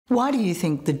Why do you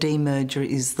think the demerger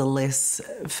is the less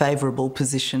favourable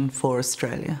position for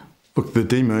Australia? Look, the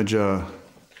demerger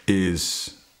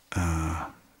is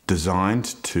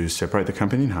designed to separate the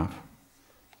company in half,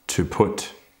 to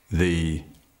put the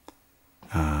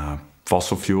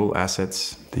fossil fuel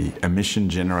assets, the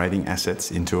emission-generating assets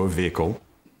into a vehicle.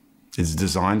 It's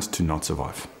designed to not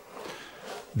survive.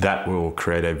 That will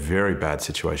create a very bad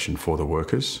situation for the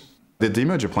workers. The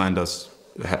demerger plan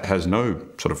has no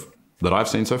sort of, that I've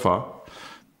seen so far,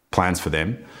 plans for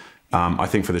them. I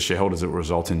think for the shareholders it will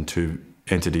result in two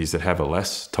entities that have a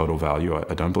less total value.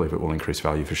 I don't believe it will increase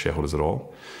value for shareholders at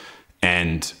all.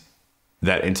 And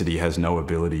that entity has no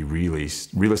ability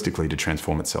realistically to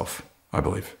transform itself, I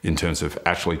believe, in terms of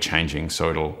actually changing. So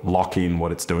it'll lock in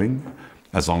what it's doing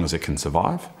as long as it can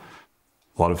survive.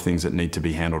 A lot of things that need to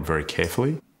be handled very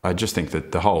carefully. I just think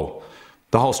that the whole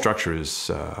structure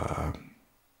is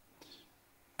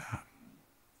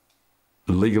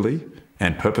legally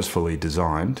and purposefully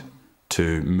designed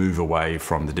to move away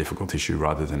from the difficult issue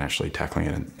rather than actually tackling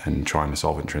it and trying to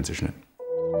solve it and transition it.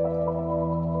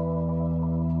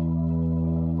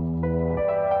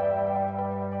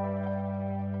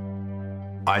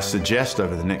 I suggest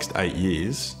over the next 8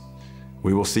 years,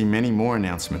 we will see many more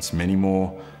announcements, many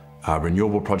more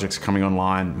renewable projects coming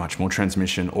online, much more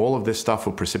transmission. All of this stuff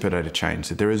will precipitate a change.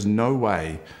 There is no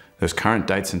way those current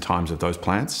dates and times of those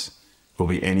plants will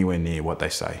be anywhere near what they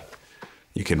say.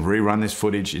 You can rerun this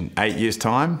footage in 8 years'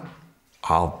 time.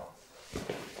 I'll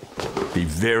be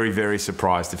very, very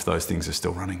surprised if those things are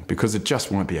still running because it just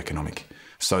won't be economic.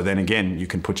 So then again, you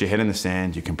can put your head in the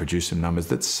sand, you can produce some numbers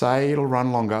that say it'll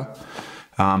run longer.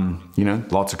 You know,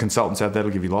 lots of consultants out there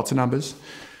will give you lots of numbers,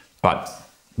 but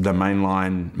the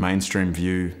mainstream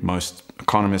view, most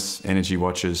economists, energy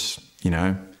watchers, you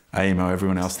know, AMO,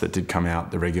 everyone else that did come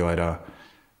out, the regulator,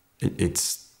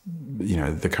 it's, you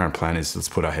know, the current plan is let's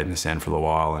put our head in the sand for a little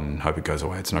while and hope it goes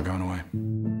away. It's not going away.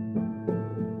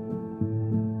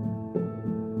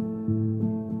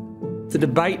 The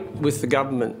debate with the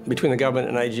government, between the government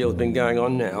and AGL, has been going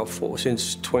on now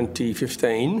since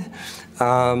 2015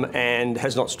 and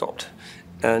has not stopped.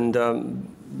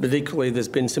 But equally, there's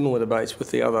been similar debates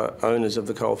with the other owners of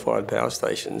the coal-fired power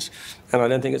stations, and I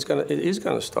don't think it is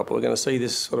going to stop. We're going to see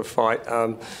this sort of fight.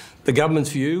 The government's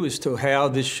view as to how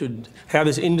this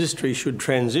industry should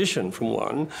transition from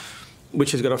one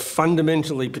which has got a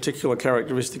fundamentally particular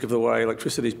characteristic of the way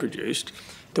electricity is produced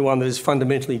to one that is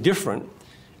fundamentally different,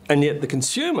 and yet the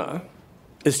consumer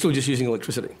is still just using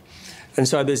electricity. And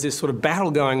so there's this sort of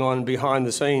battle going on behind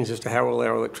the scenes as to how all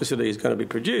our electricity is going to be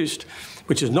produced,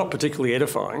 which is not particularly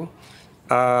edifying.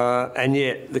 And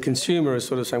yet the consumer is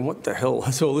sort of saying, what the hell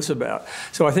is all this about?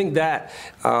 So I think that,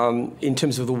 in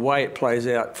terms of the way it plays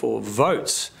out for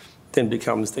votes, then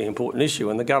becomes the important issue.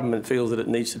 And the government feels that it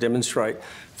needs to demonstrate,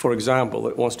 for example,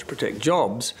 that it wants to protect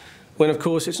jobs, when of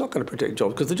course it's not going to protect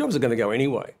jobs because the jobs are going to go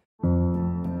anyway.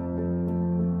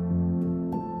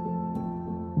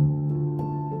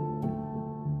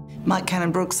 Mike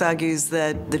Cannon-Brookes argues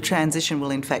that the transition will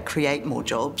in fact create more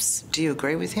jobs. Do you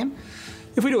agree with him?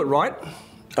 If we do it right,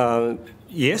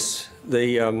 yes.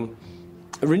 The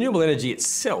renewable energy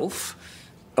itself,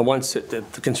 the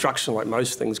construction, like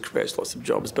most things, creates lots of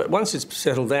jobs. But once it's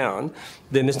settled down,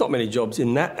 then there's not many jobs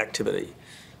in that activity.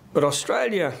 But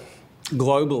Australia,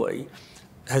 globally,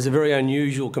 has a very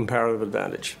unusual comparative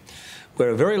advantage. We're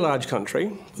a very large country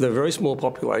with a very small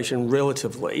population,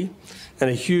 relatively, and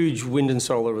a huge wind and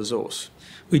solar resource.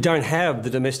 We don't have the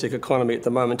domestic economy at the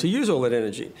moment to use all that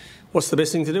energy. What's the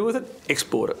best thing to do with it?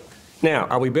 Export it. Now,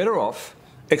 are we better off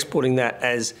exporting that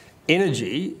as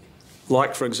energy,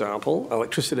 like, for example,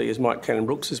 electricity, as Mike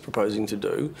Cannon-Brookes is proposing to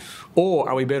do, or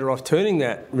are we better off turning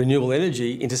that renewable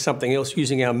energy into something else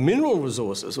using our mineral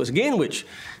resources, which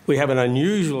we have an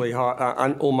unusually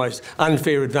high, almost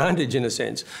unfair advantage, in a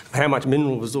sense, of how much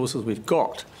mineral resources we've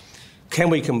got. Can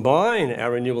we combine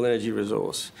our renewable energy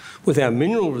resource with our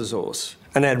mineral resource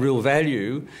and add real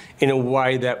value in a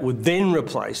way that would then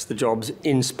replace the jobs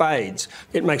in spades?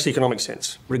 It makes economic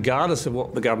sense, regardless of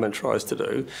what the government tries to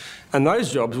do. And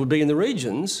those jobs would be in the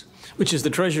regions, which, as the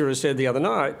Treasurer said the other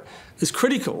night, is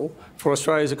critical for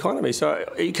Australia's economy. So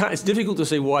it's difficult to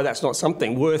see why that's not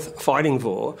something worth fighting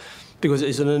for, because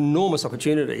it's an enormous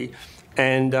opportunity,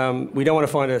 and we don't want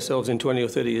to find ourselves in 20 or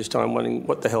 30 years' time wondering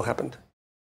what the hell happened.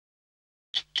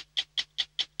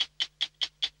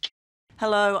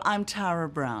 Hello, I'm Tara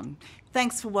Brown.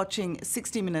 Thanks for watching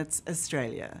 60 Minutes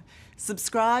Australia.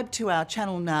 Subscribe to our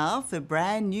channel now for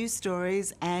brand new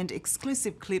stories and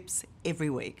exclusive clips every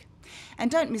week.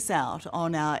 And don't miss out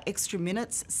on our extra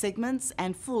minutes, segments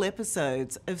and full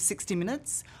episodes of 60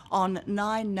 Minutes on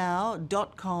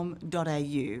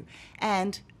 9now.com.au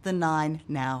and the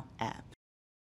 9Now app.